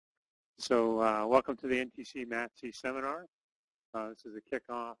Welcome to the NTC MATC seminar. This is a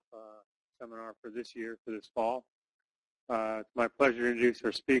kickoff seminar for this year, for this fall. It's my pleasure to introduce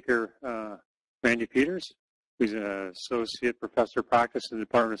our speaker, Randy Peters, who's an associate professor of practice in the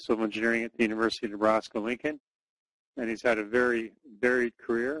Department of Civil Engineering at the University of Nebraska-Lincoln. And he's had a very varied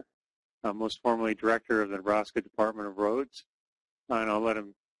career, most formerly director of the Nebraska Department of Roads. And I'll let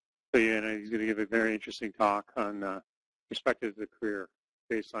him tell you, and he's going to give a very interesting talk on perspective of the career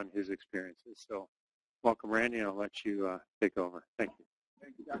based on his experiences. So welcome, Randy, and I'll let you take over. Thank you.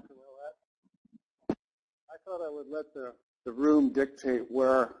 Thank you, Dr. Willett. I thought I would let the room dictate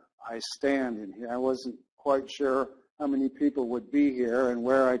where I stand in here. I wasn't quite sure how many people would be here and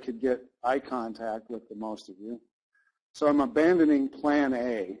where I could get eye contact with the most of you. So I'm abandoning Plan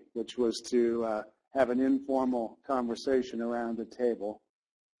A, which was to have an informal conversation around the table,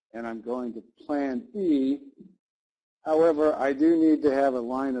 and I'm going to Plan B. However, I do need to have a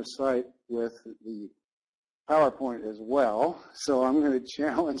line of sight with the PowerPoint as well, so I'm going to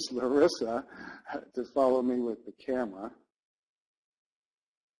challenge Larissa to follow me with the camera.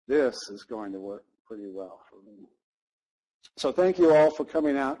 This is going to work pretty well for me. So thank you all for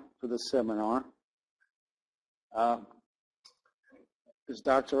coming out for the seminar. As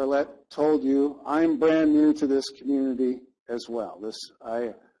Dr. Willett told you, I'm brand new to this community as well.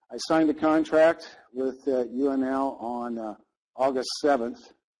 I signed a contract with UNL on August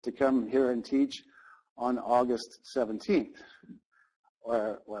 7th to come here and teach on August 17th,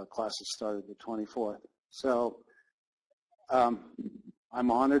 well, classes started the 24th. So I'm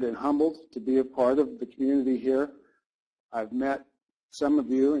honored and humbled to be a part of the community here. I've met some of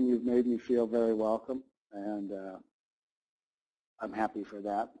you, and you've made me feel very welcome, and I'm happy for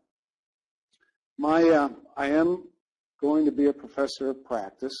that. I am going to be a professor of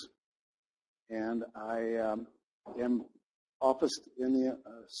practice, and I am officed in the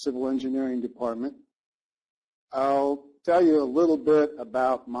civil engineering department. I'll tell you a little bit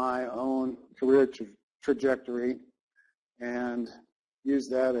about my own career trajectory and use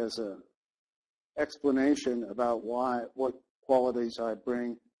that as an explanation about what qualities I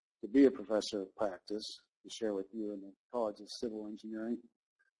bring to be a professor of practice to share with you in the College of Civil Engineering.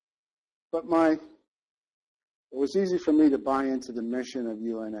 But it was easy for me to buy into the mission of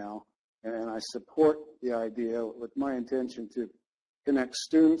UNL, and I support the idea with my intention to connect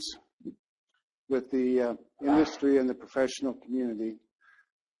students with the industry and the professional community.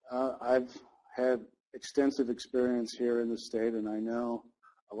 I've had extensive experience here in the state, and I know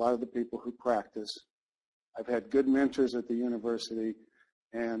a lot of the people who practice. I've had good mentors at the university,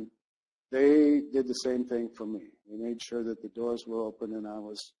 and they did the same thing for me. They made sure that the doors were open and I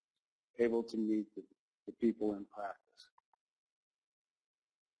was able to meet the people in practice.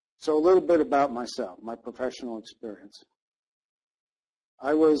 So a little bit about myself, my professional experience.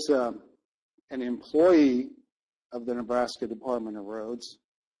 I was an employee of the Nebraska Department of Roads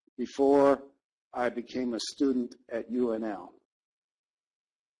before I became a student at UNL.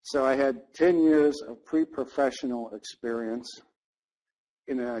 So I had 10 years of pre-professional experience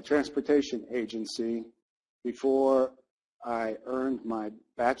in a transportation agency before I earned my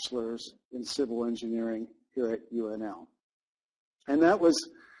bachelor's in civil engineering here at UNL. And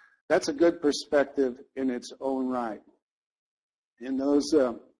that's a good perspective in its own right. In those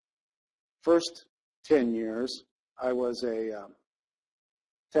first 10 years, I was a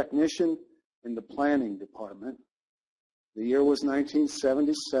technician in the planning department. The year was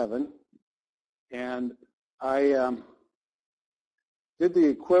 1977, and I did the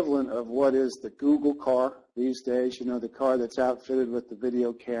equivalent of what is the Google car these days, you know, the car that's outfitted with the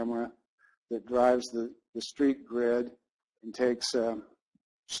video camera that drives the street grid and takes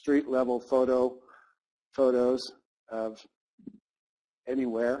street-level photos of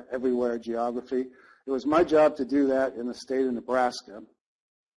anywhere, everywhere geography. It was my job to do that in the state of Nebraska.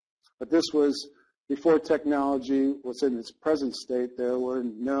 But this was before technology was in its present state. There were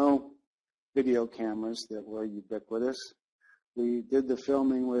no video cameras that were ubiquitous. We did the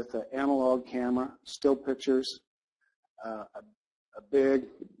filming with an analog camera, still pictures, a big,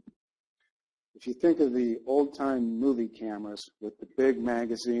 if you think of the old-time movie cameras with the big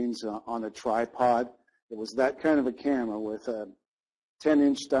magazines on a tripod, it was that kind of a camera with a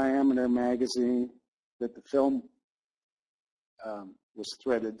 10-inch diameter magazine that the film was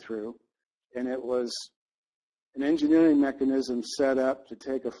threaded through. And it was an engineering mechanism set up to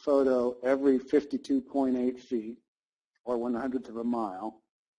take a photo every 52.8 feet, or 1/100th of a mile,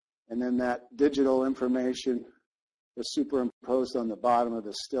 and then that digital information was superimposed on the bottom of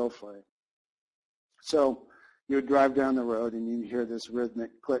the still frame. So you would drive down the road and you'd hear this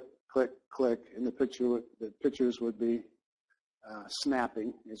rhythmic click, click, click, and the pictures would be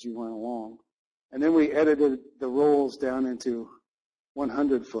snapping as you went along. And then we edited the rolls down into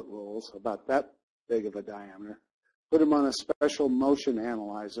 100-foot rolls, about that big of a diameter, put them on a special motion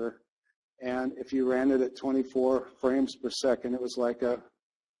analyzer, and if you ran it at 24 frames per second, it was like a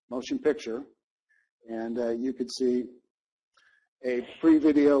motion picture, and you could see a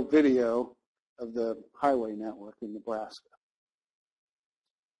pre-video video of the highway network in Nebraska.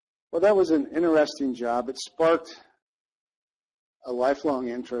 Well, that was an interesting job. It sparked a lifelong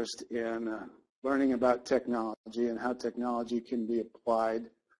interest in learning about technology and how technology can be applied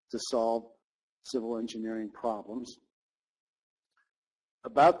to solve civil engineering problems.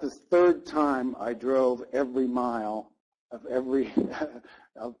 About the third time I drove every mile of every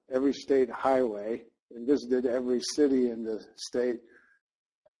state highway and visited every city in the state,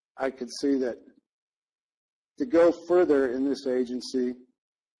 I could see that to go further in this agency,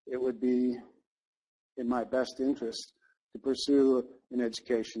 it would be in my best interest to pursue an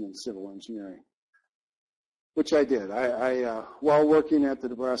education in civil engineering, which I did. While working at the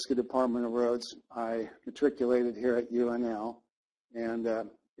Nebraska Department of Roads, I matriculated here at UNL, and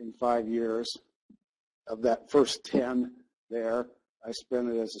in 5 years of that first 10 there, I spent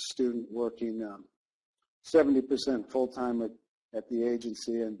it as a student working 70% full-time at the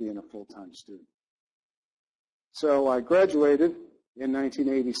agency and being a full-time student. So I graduated in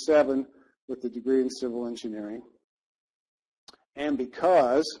 1987 with a degree in civil engineering, and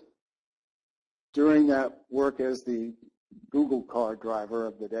because during that work as the Google car driver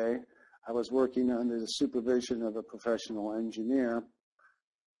of the day, I was working under the supervision of a professional engineer,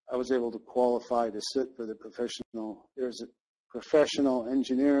 I was able to qualify to sit for the professional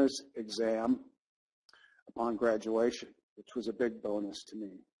engineer's exam upon graduation, which was a big bonus to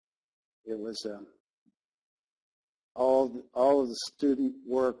me. It was all of the student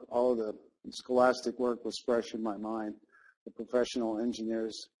work, all of the scholastic work was fresh in my mind. The professional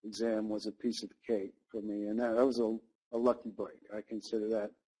engineer's exam was a piece of cake for me, and that was a lucky break. I consider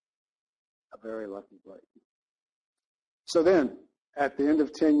that a very lucky break. So then, at the end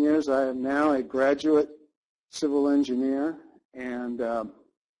of 10 years, I am now a graduate civil engineer and a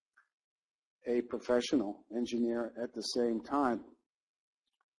professional engineer at the same time.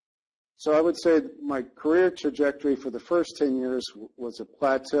 So I would say my career trajectory for the first 10 years was a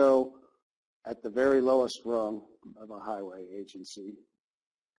plateau at the very lowest rung of a highway agency.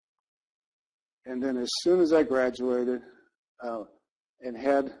 And then as soon as I graduated and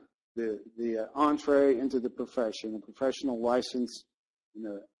had the entree into the profession, a professional license and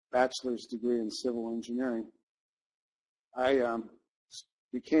a bachelor's degree in civil engineering, I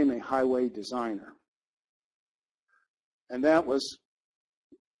became a highway designer. And that was,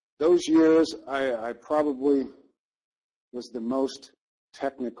 those years, I probably was the most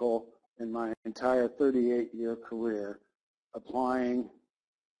technical in my entire 38-year career, applying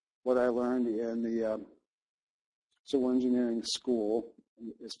what I learned in the civil engineering school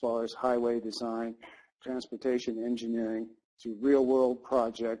as far as highway design, transportation engineering, to real-world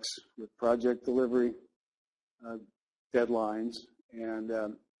projects with project delivery deadlines and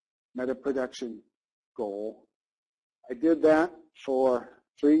met a production goal. I did that for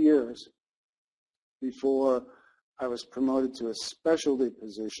 3 years before I was promoted to a specialty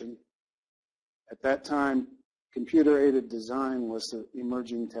position. At that time, computer-aided design was the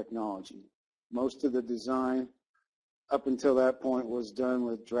emerging technology. Most of the design up until that point was done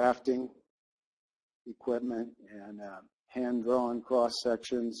with drafting equipment and hand-drawn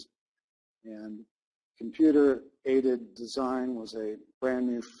cross-sections, and computer-aided design was a brand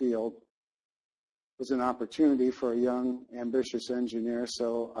new field. It was an opportunity for a young, ambitious engineer,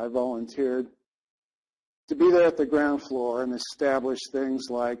 so I volunteered to be there at the ground floor and establish things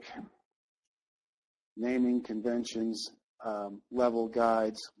like naming conventions, level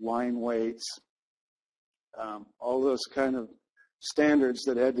guides, line weights, all those kind of standards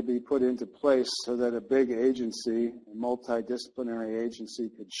that had to be put into place so that a big agency, a multidisciplinary agency,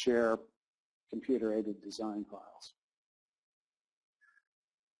 could share computer-aided design files.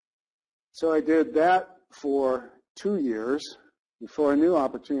 So I did that for 2 years before a new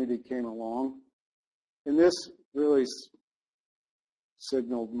opportunity came along, and this really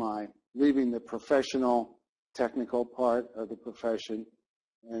signaled my leaving the professional, technical part of the profession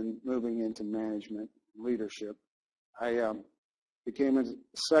and moving into management leadership. I became a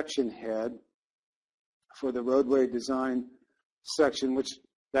section head for the roadway design section, which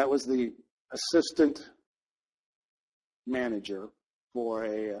that was the assistant manager for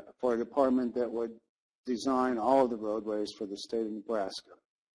a department that would design all of the roadways for the state of Nebraska.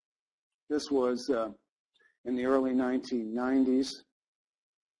 This was in the early 1990s,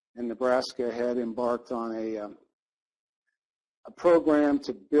 and Nebraska had embarked on a program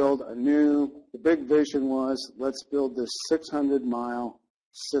to build the big vision was, let's build this 600-mile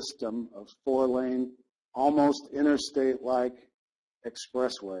system of 4-lane, almost interstate-like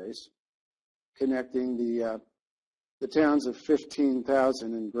expressways connecting the towns of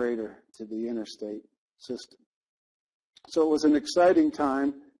 15,000 and greater to the interstate system. So it was an exciting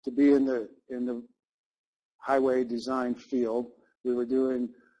time to be in the highway design field. We were doing,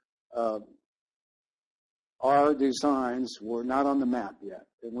 our designs were not on the map yet.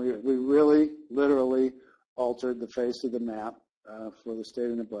 And we really, literally altered the face of the map for the state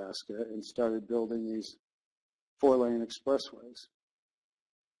of Nebraska and started building these 4-lane expressways.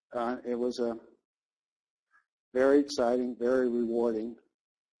 It was a very exciting, very rewarding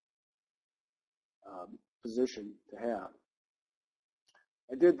position to have.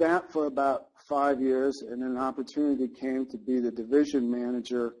 I did that for about 5 years, and an opportunity came to be the division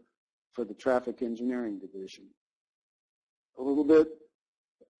manager for the traffic engineering division. A little bit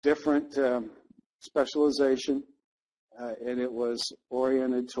different specialization, and it was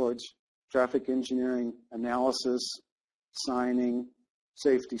oriented towards traffic engineering analysis, signing,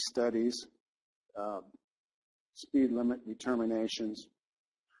 safety studies, speed limit determinations,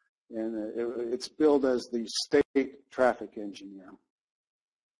 and it's billed as the state traffic engineer.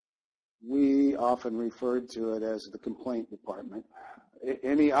 We often referred to it as the complaint department.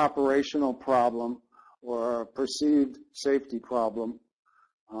 Any operational problem or perceived safety problem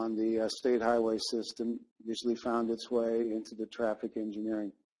on the state highway system usually found its way into the traffic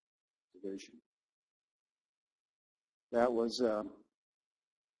engineering division. That was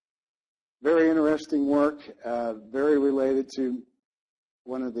very interesting work, very related to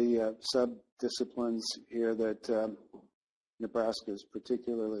one of the sub-disciplines here that Nebraska is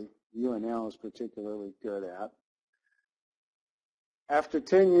particularly, UNL is particularly good at. After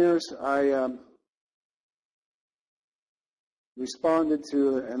 10 years, I responded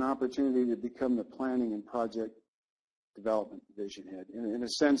to an opportunity to become the planning and project development division head. In a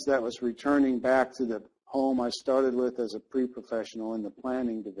sense, that was returning back to the home I started with as a pre-professional in the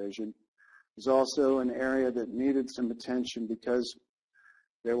planning division. It was also an area that needed some attention because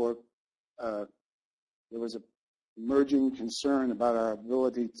there was an emerging concern about our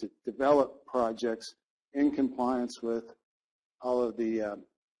ability to develop projects in compliance with all of the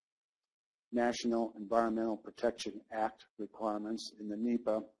National Environmental Protection Act requirements in the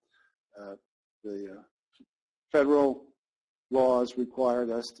NEPA. The federal laws required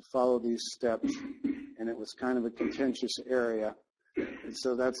us to follow these steps, and it was kind of a contentious area. And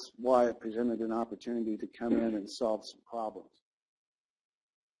so that's why it presented an opportunity to come in and solve some problems.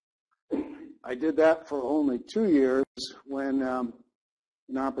 I did that for only 2 years when an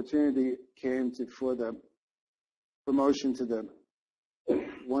opportunity came for the promotion to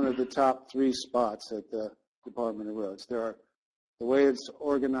one of the top 3 spots at the Department of Roads. The way it's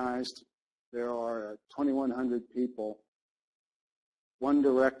organized, there are 2,100 people, 1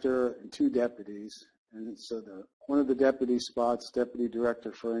 director and 2 deputies. And so one of the deputy spots, deputy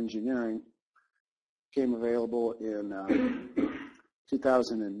director for engineering, came available in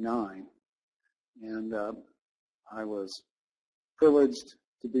 2009. And I was privileged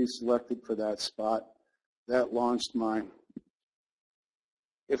to be selected for that spot. That launched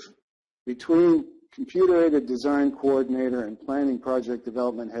if between computer-aided design coordinator and planning project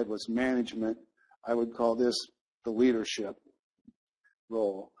development head was management, I would call this the leadership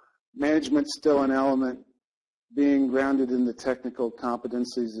role. Management's still an element. Being grounded in the technical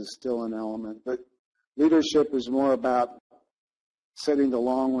competencies is still an element. But leadership is more about setting the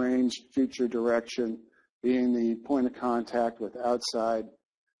long-range future direction, being the point of contact with outside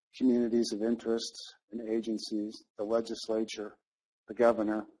communities of interest and agencies, the legislature, the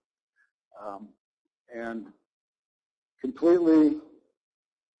governor, and completely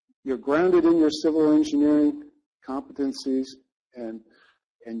you're grounded in your civil engineering competencies, and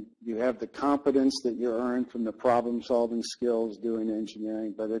you have the competence that you earn from the problem-solving skills doing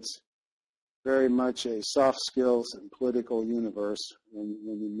engineering, but it's very much a soft skills and political universe when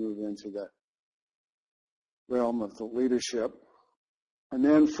you move into the realm of the leadership. And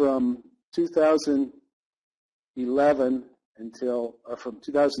then from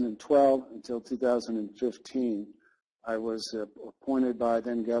 2012 until 2015, I was appointed by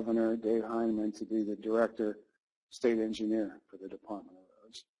then Governor Dave Heinemann to be the Director State Engineer for the Department of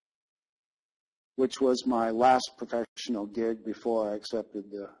Roads, which was my last professional gig before I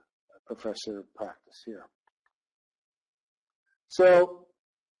accepted the professor of practice here. So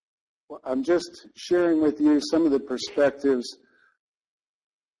I'm just sharing with you some of the perspectives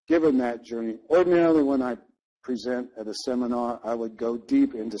given that journey. Ordinarily, when I present at a seminar, I would go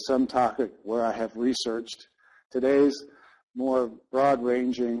deep into some topic where I have researched. Today's more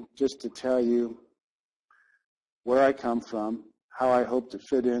broad-ranging, just to tell you where I come from, how I hope to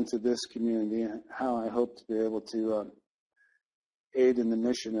fit into this community, and how I hope to be able to aid in the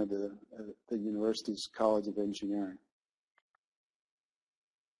mission of the university's College of Engineering.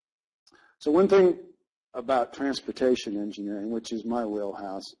 So one thing about transportation engineering, which is my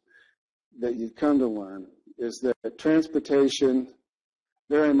wheelhouse, that you've come to learn is that transportation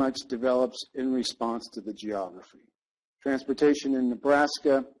very much develops in response to the geography. Transportation in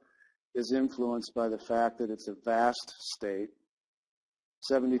Nebraska is influenced by the fact that it's a vast state,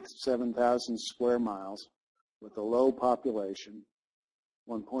 77,000 square miles, with a low population,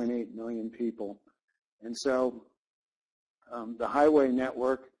 1.8 million people. And so the highway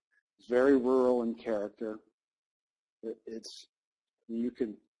network is very rural in character. You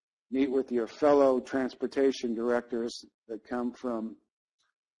can meet with your fellow transportation directors that come from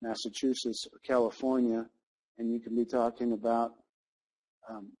Massachusetts or California, and you can be talking about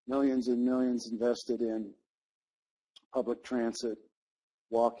millions and millions invested in public transit,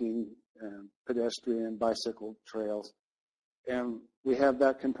 walking, pedestrian, bicycle trails. And we have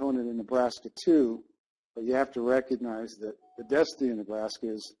that component in Nebraska too, but you have to recognize that the destiny of Nebraska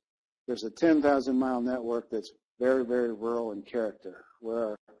is there's a 10,000-mile network that's very, very rural in character,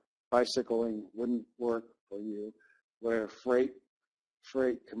 where bicycling wouldn't work for you, where freight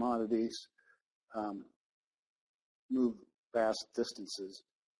commodities move vast distances,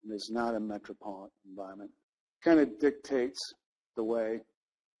 and it's not a metropolitan environment. Kind of dictates the way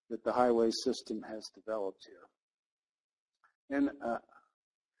that the highway system has developed here. And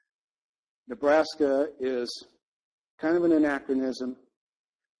Nebraska is kind of an anachronism.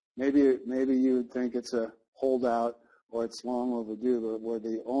 Maybe you would think it's a holdout or it's long overdue, but we're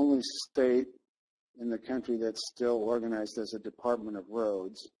the only state in the country that's still organized as a Department of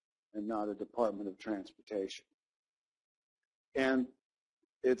Roads and not a Department of Transportation. And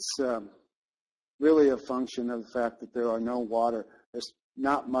it's really a function of the fact that there's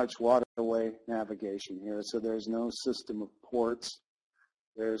not much waterway navigation here, so there's no system of ports.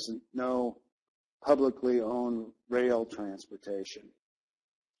 There's no publicly owned rail transportation.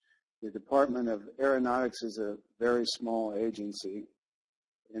 The Department of Aeronautics is a very small agency,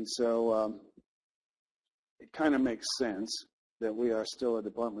 and so it kind of makes sense that we are still a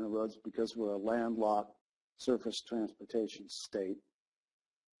Department of Roads because we're a landlocked surface transportation state.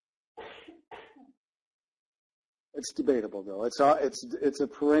 It's debatable, though. It's a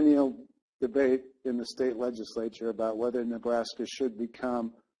perennial debate in the state legislature about whether Nebraska should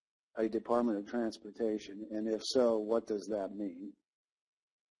become a Department of Transportation, and if so, what does that mean?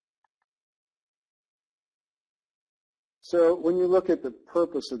 So when you look at the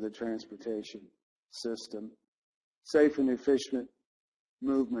purpose of the transportation system, safe and efficient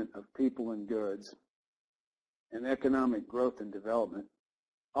movement of people and goods, and economic growth and development,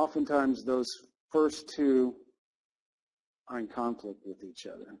 oftentimes those first two are in conflict with each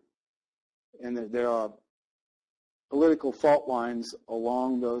other. And there are political fault lines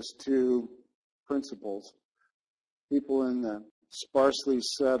along those two principles. People in the sparsely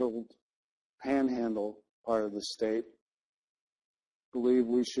settled panhandle part of the state believe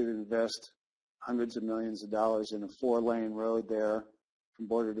we should invest hundreds of millions of dollars in a 4-lane road there from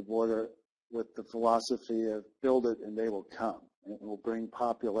border to border with the philosophy of build it and they will come. And it will bring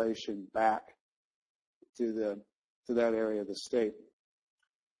population back to that area of the state.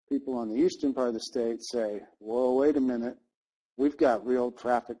 People on the eastern part of the state say, whoa, wait a minute. We've got real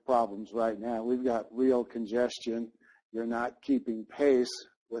traffic problems right now. We've got real congestion. You're not keeping pace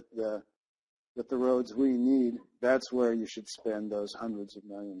with the roads we need. That's where you should spend those hundreds of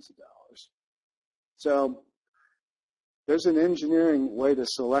millions of dollars. So there's an engineering way to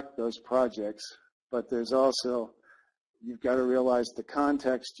select those projects, but there's also, you've got to realize the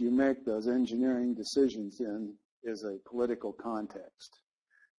context you make those engineering decisions in is a political context.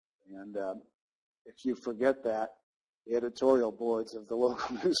 And if you forget that, the editorial boards of the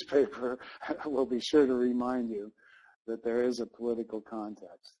local newspaper will be sure to remind you that there is a political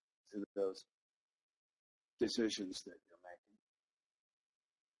context to those decisions that you're making.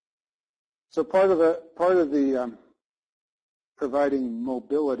 So part of the providing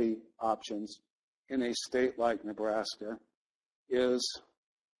mobility options in a state like Nebraska is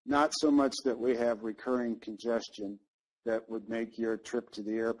not so much that we have recurring congestion that would make your trip to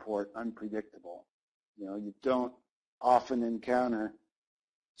the airport unpredictable. You know, you don't often encounter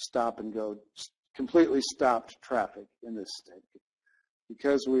stop and go, completely stopped traffic in this state.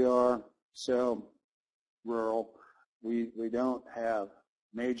 Because we are so rural, we don't have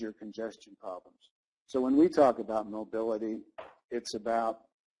major congestion problems. So when we talk about mobility, it's about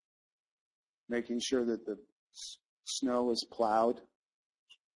making sure that the snow is plowed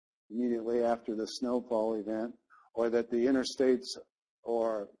immediately after the snowfall event, or that the interstates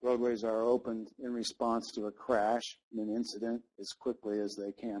or roadways are opened in response to a crash and an incident as quickly as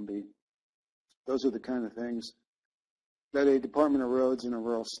they can be. Those are the kind of things that a Department of Roads in a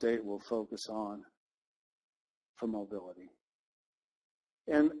rural state will focus on for mobility.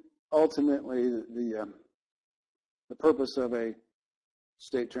 And ultimately, the purpose of a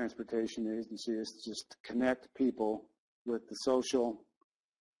state transportation agency is just to connect people with the social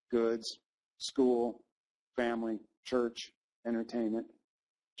goods, school, family, church, entertainment,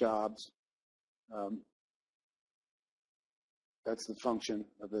 jobs. That's the function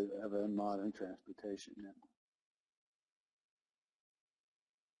of a modern transportation network.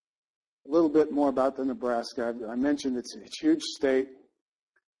 A little bit more about the Nebraska. I mentioned it's a huge state.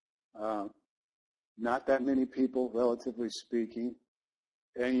 Not that many people, relatively speaking,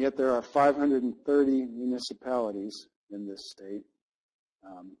 and yet there are 530 municipalities in this state.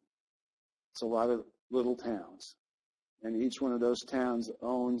 It's a lot of little towns, and each one of those towns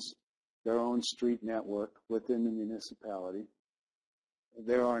owns their own street network within the municipality.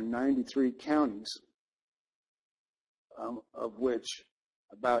 There are 93 counties, of which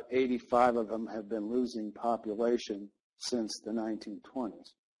about 85 of them have been losing population since the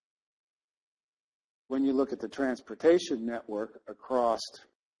 1920s. When you look at the transportation network across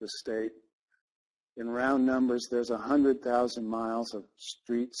the state, in round numbers, there's 100,000 miles of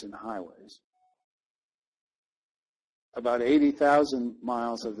streets and highways. About 80,000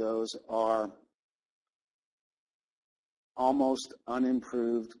 miles of those are almost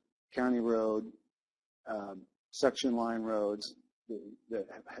unimproved county road, section line roads. The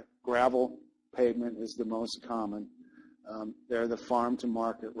gravel pavement is the most common. They're the farm to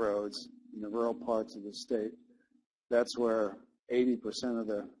market roads in the rural parts of the state. That's where 80% of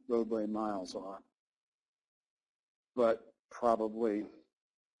the roadway miles are. But probably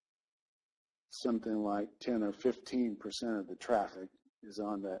something like 10 or 15% of the traffic is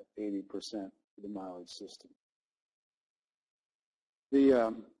on that 80% of the mileage system.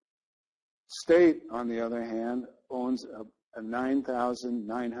 The state, on the other hand, owns a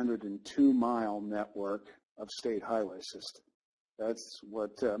 9,902 mile network of state highway system. That's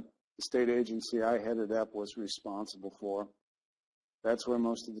what the state agency I headed up was responsible for. That's where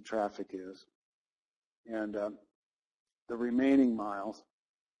most of the traffic is. And the remaining miles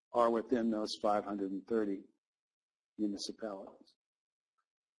are within those 530 municipalities.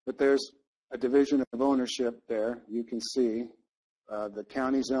 But there's a division of ownership there. You can see the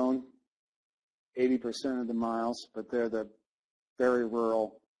counties own 80% of the miles, but they're the very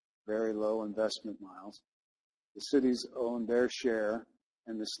rural, very low investment miles. The cities own their share,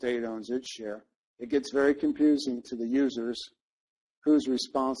 and the state owns its share. It gets very confusing to the users who's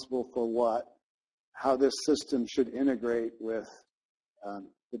responsible for what, how this system should integrate with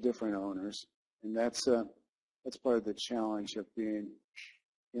the different owners. And that's part of the challenge of being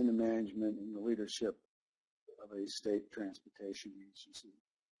in the management and the leadership of a state transportation agency.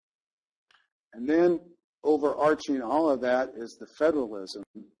 And then overarching all of that is the federalism.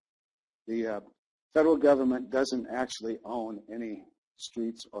 The federal government doesn't actually own any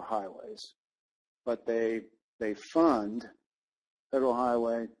streets or highways, but they fund, federal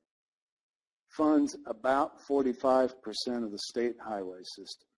highway funds about 45% of the state highway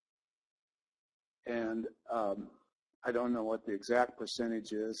system. And I don't know what the exact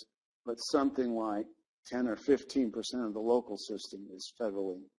percentage is, but something like 10 or 15% of the local system is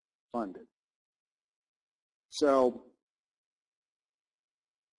federally funded. So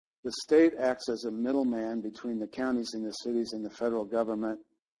the state acts as a middleman between the counties and the cities and the federal government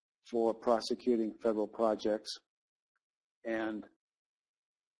for prosecuting federal projects. And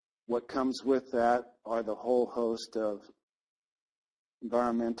what comes with that are the whole host of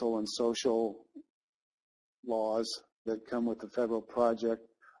environmental and social laws that come with the federal project.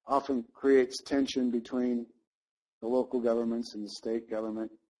 Often creates tension between the local governments and the state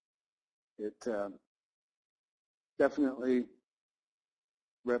government. It definitely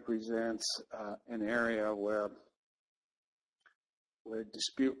represents an area where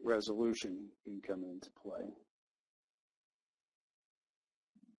dispute resolution can come into play.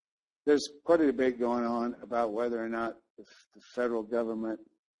 There's quite a debate going on about whether or not the federal government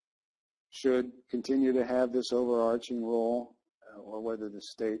should continue to have this overarching role or whether the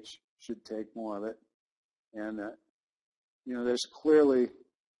states should take more of it. And, there's clearly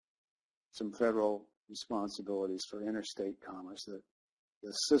some federal responsibilities for interstate commerce,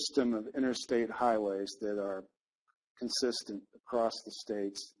 the system of interstate highways that are consistent across the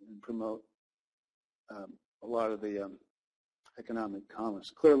states and promote a lot of the economic commerce.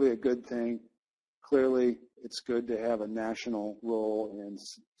 Clearly a good thing. Clearly it's good to have a national role in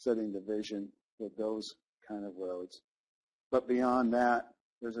setting the vision for those kind of roads. But beyond that,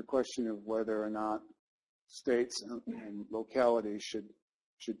 there's a question of whether or not states and localities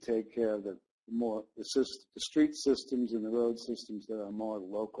should take care of the street systems and the road systems that are more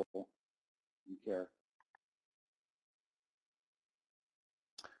local in care.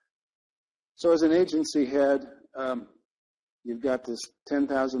 So as an agency head, you've got this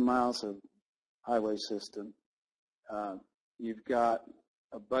 10,000 miles of highway system. You've got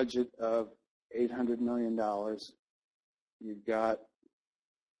a budget of $800 million. You've got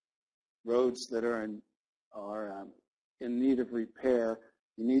roads that are in need of repair.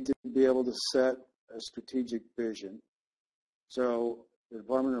 You need to be able to set a strategic vision. So the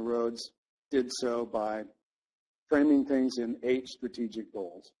Department of Roads did so by framing things in 8 strategic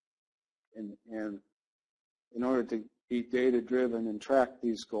goals. And in order to be data-driven and track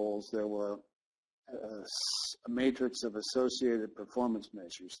these goals, there were a matrix of associated performance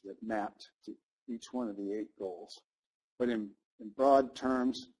measures that mapped to each one of the 8 goals. But in broad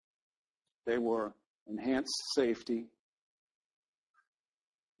terms, they were enhanced safety,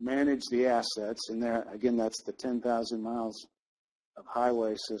 manage the assets, and there again, that's the 10,000 miles of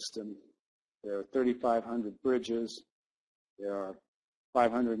highway system. There are 3,500 bridges. There are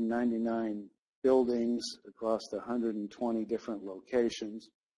 599 buildings across the 120 different locations.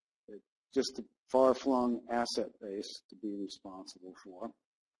 It's just a far-flung asset base to be responsible for.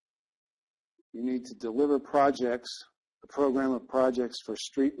 You need to deliver projects, a program of projects for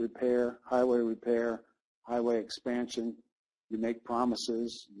street repair, highway expansion. You make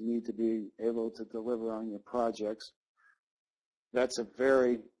promises. You need to be able to deliver on your projects. That's a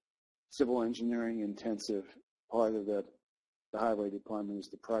very civil engineering intensive part of the highway department is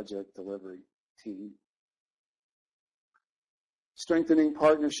the project delivery team. Strengthening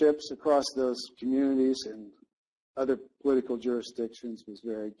partnerships across those communities and other political jurisdictions was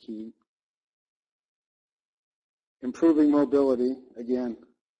very key. Improving mobility, again,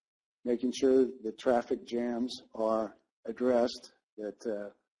 making sure that traffic jams are addressed, that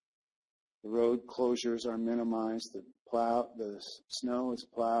the road closures are minimized, the snow is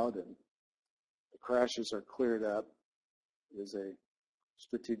plowed, and the crashes are cleared up is a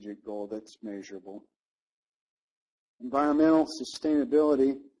strategic goal that's measurable. Environmental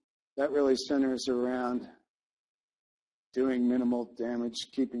sustainability, that really centers around doing minimal damage,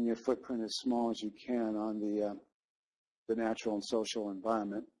 keeping your footprint as small as you can on the natural and social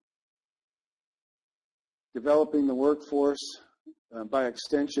environment. Developing the workforce, by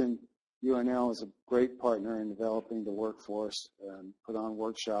extension, UNL is a great partner in developing the workforce, put on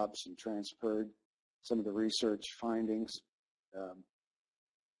workshops and transferred some of the research findings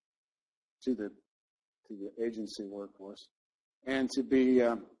to the agency workforce, and to be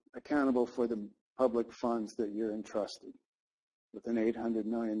accountable for the public funds that you're entrusted. With an $800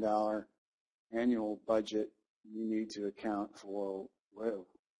 million annual budget, you need to account for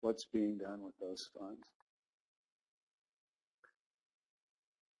what's being done with those funds.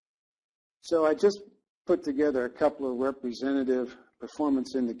 So I just put together a couple of representative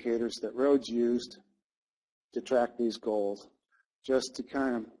performance indicators that roads used to track these goals, just to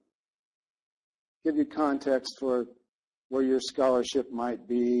kind of give you context for where your scholarship might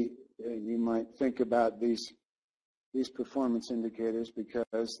be. You might think about these performance indicators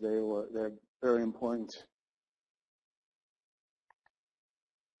because they're very important.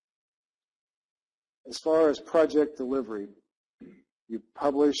 As far as project delivery, you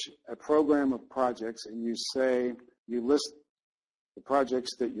publish a program of projects and you list the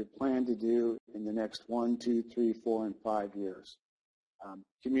projects that you plan to do in the next 1, 2, 3, 4, and 5 years.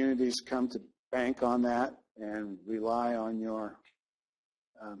 Communities come to bank on that and rely on your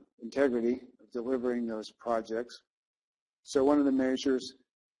integrity of delivering those projects. So one of the measures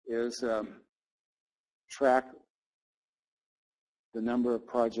is track the number of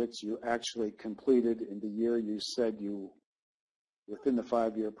projects you actually completed in the year you said within the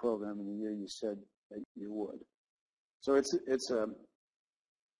 5-year program in the year you said that you would. So it's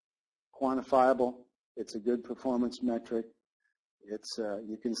quantifiable. It's a good performance metric. It's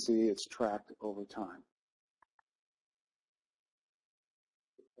you can see it's tracked over time.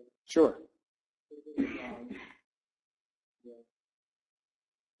 Sure.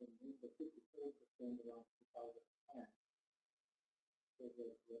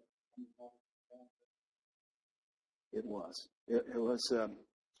 It was. It was.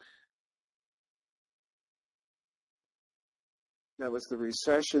 That was the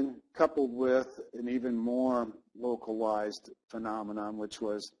recession coupled with an even more localized phenomenon, which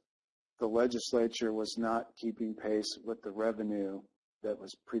was the legislature was not keeping pace with the revenue that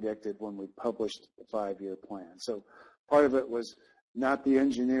was predicted when we published the 5-year plan. So part of it was not the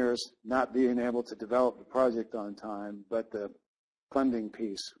engineers not being able to develop the project on time, but the funding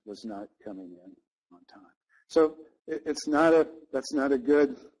piece was not coming in on time. So that's not a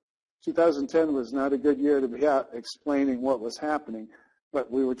good, 2010 was not a good year to be out explaining what was happening,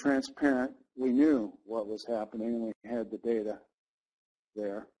 but we were transparent. We knew what was happening, and we had the data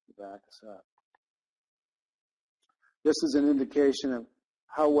there to back us up. This is an indication of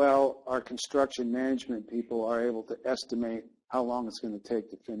how well our construction management people are able to estimate how long it's going to take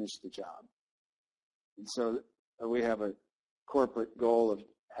to finish the job. And so we have a corporate goal of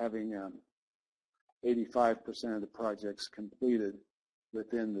having 85% of the projects completed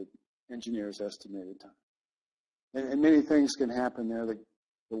within the engineer's estimated time. And many things can happen there.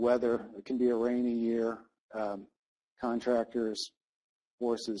 The weather, it can be a rainy year. Contractors'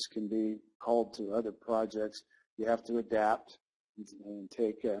 forces can be called to other projects. You have to adapt and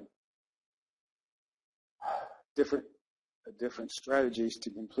take different strategies to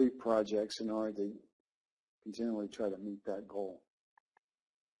complete projects in order to continually try to meet that goal.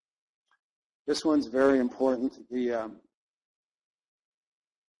 This one's very important. The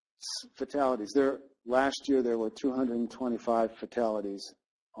fatalities. Last year there were 225 fatalities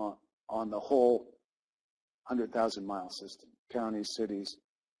on the whole 100,000-mile system, counties, cities,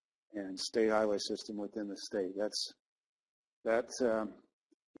 and state highway system within the state. That's a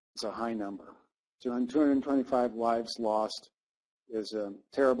high number. 225 lives lost is a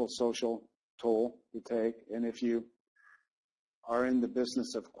terrible social toll to take, and if you are in the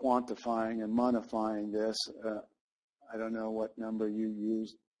business of quantifying and modifying this, I don't know what number you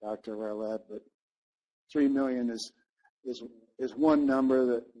used, Dr. Rowlett, but 3 million is one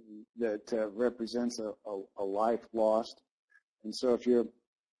number that represents a life lost. And so if you're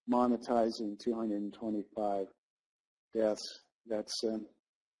monetizing 225 deaths, that's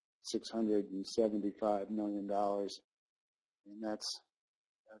 $675 million, and that's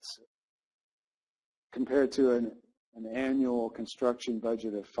compared to an annual construction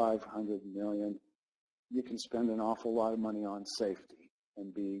budget of $500 million. You can spend an awful lot of money on safety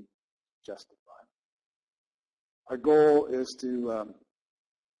and be justified. Our goal is to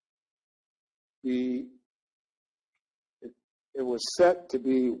it was set to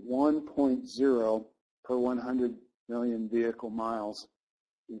be 1.0 per 100 million vehicle miles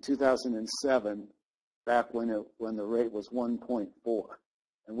in 2007, back when the rate was 1.4.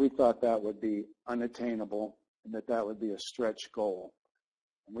 And we thought that would be unattainable and that would be a stretch goal.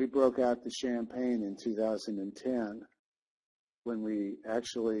 And we broke out the champagne in 2010 when we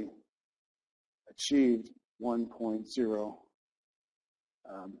actually achieved 1.0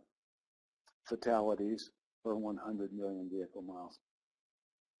 fatalities per 100 million vehicle miles.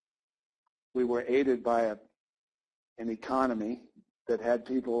 We were aided by an economy that had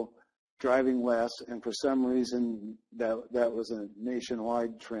people driving less, and for some reason that was a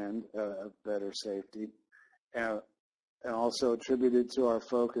nationwide trend of better safety, and also attributed to our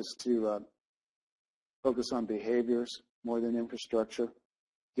focus on behaviors more than infrastructure,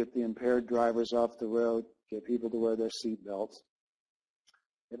 get the impaired drivers off the road, get people to wear their seat belts.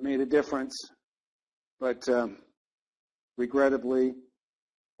 It made a difference, but regrettably,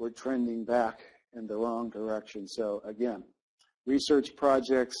 we're trending back in the wrong direction. So again, research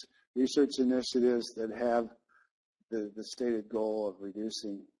projects, research initiatives that have the stated goal of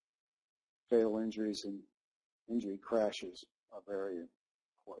reducing fatal injuries and injury crashes are very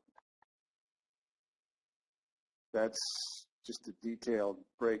important. That's just a detailed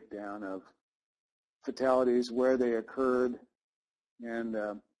breakdown of fatalities, where they occurred, and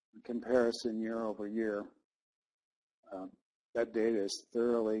comparison year over year. That data is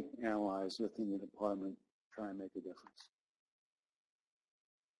thoroughly analyzed within the department to try and make a difference.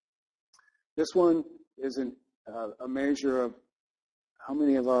 This one is a measure of how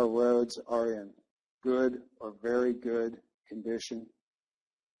many of our roads are in good or very good condition,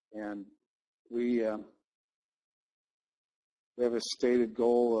 and we have a stated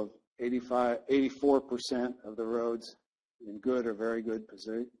goal of 84% of the roads in good or very good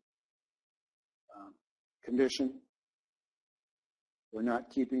condition. We're not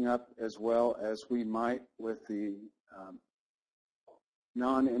keeping up as well as we might with the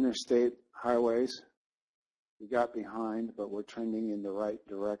non-interstate highways. We got behind, but we're trending in the right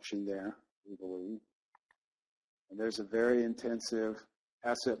direction there, we believe. And there's a very intensive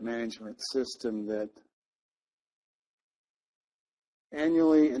asset management system that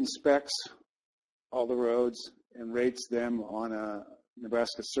annually inspects all the roads and rates them on a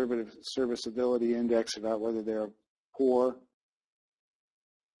Nebraska Serviceability Index about whether they're poor,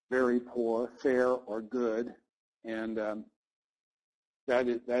 very poor, fair, or good. And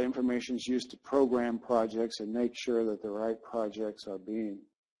that information is used to program projects and make sure that the right projects are being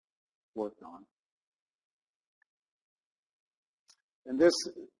worked on. And this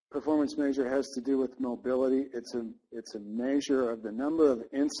performance measure has to do with mobility. It's a measure of the number of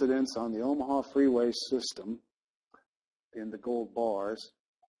incidents on the Omaha freeway system in the gold bars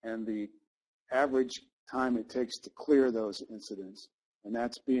and the average time it takes to clear those incidents. And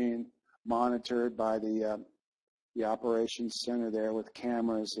that's being monitored by the operations center there with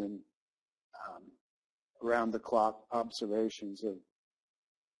cameras and around-the-clock observations of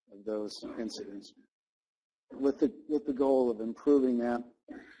those incidents, with the goal of improving that.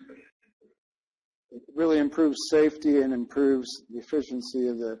 It really improves safety and improves the efficiency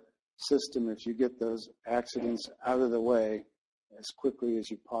of the system if you get those accidents out of the way as quickly as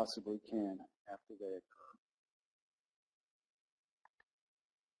you possibly can after they occur.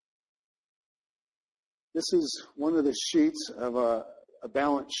 This is one of the sheets of a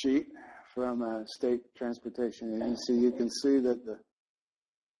balance sheet from a state transportation agency. You can see that the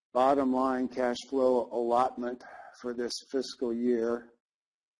bottom line cash flow allotment for this fiscal year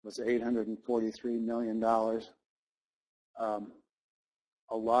was $843 million. A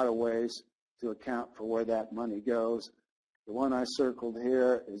lot of ways to account for where that money goes. The one I circled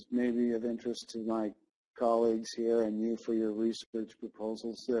here is maybe of interest to my colleagues here and you for your research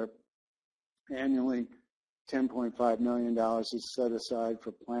proposals. There annually, $10.5 million is set aside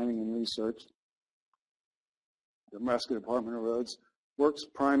for planning and research. The Nebraska Department of Roads works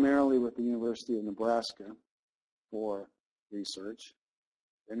primarily with the University of Nebraska for research.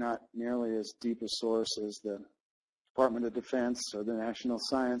 They're not nearly as deep a source as the Department of Defense or the National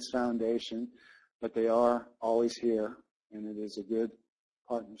Science Foundation, but they are always here, and it is a good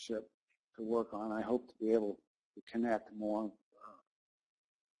partnership to work on. I hope to be able to connect more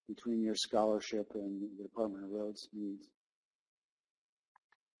between your scholarship and the Department of Roads needs.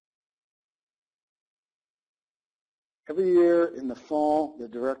 Every year in the fall, the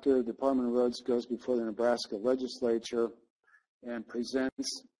director of the Department of Roads goes before the Nebraska legislature and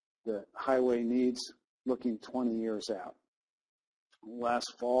presents the highway needs looking 20 years out.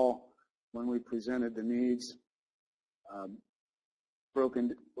 Last fall, when we presented the needs,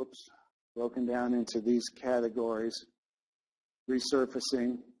 broken down into these categories: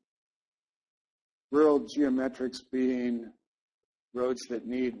 resurfacing, rural geometrics being roads that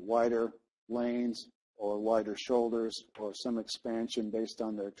need wider lanes or wider shoulders or some expansion based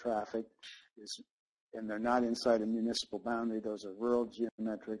on their traffic, and they're not inside a municipal boundary. Those are rural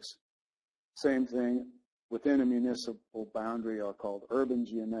geometrics. Same thing within a municipal boundary are called urban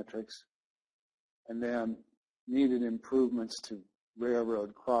geometrics. And then needed improvements to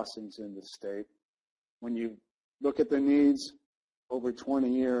railroad crossings in the state. When you look at the needs over 20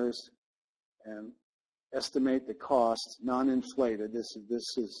 years and estimate the cost, non-inflated, this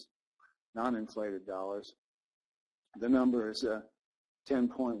is non-inflated dollars, the number is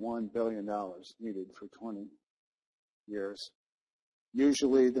 $10.1 billion needed for 20 years.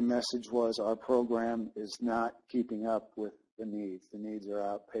 Usually the message was our program is not keeping up with the needs. The needs are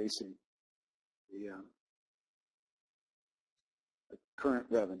outpacing the current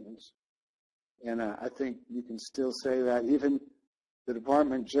revenues. And I think you can still say that. Even the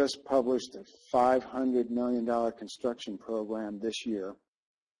department just published a $500 million construction program this year.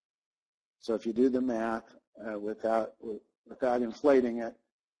 So if you do the math without inflating it,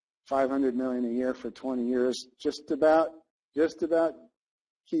 $500 million a year for 20 years just about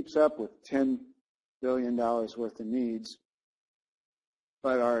keeps up with $10 billion worth of needs.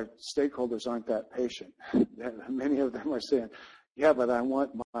 But our stakeholders aren't that patient. Many of them are saying, yeah, but I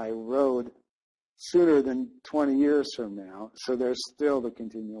want my road sooner than 20 years from now. So there's still the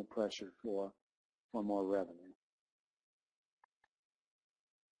continual pressure for more revenue.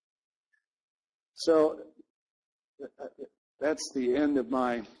 So that's the end of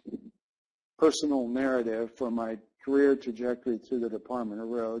my personal narrative for my career trajectory through the Department of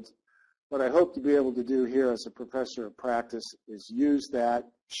Roads. What I hope to be able to do here as a professor of practice is use that,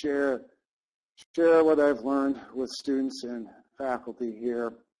 share what I've learned with students and faculty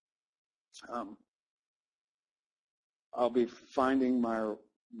here. I'll be finding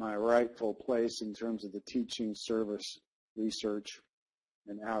my rightful place in terms of the teaching, service, research,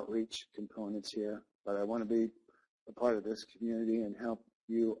 and outreach components here. But I want to be a part of this community and help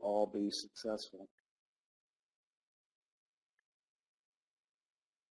you all be successful.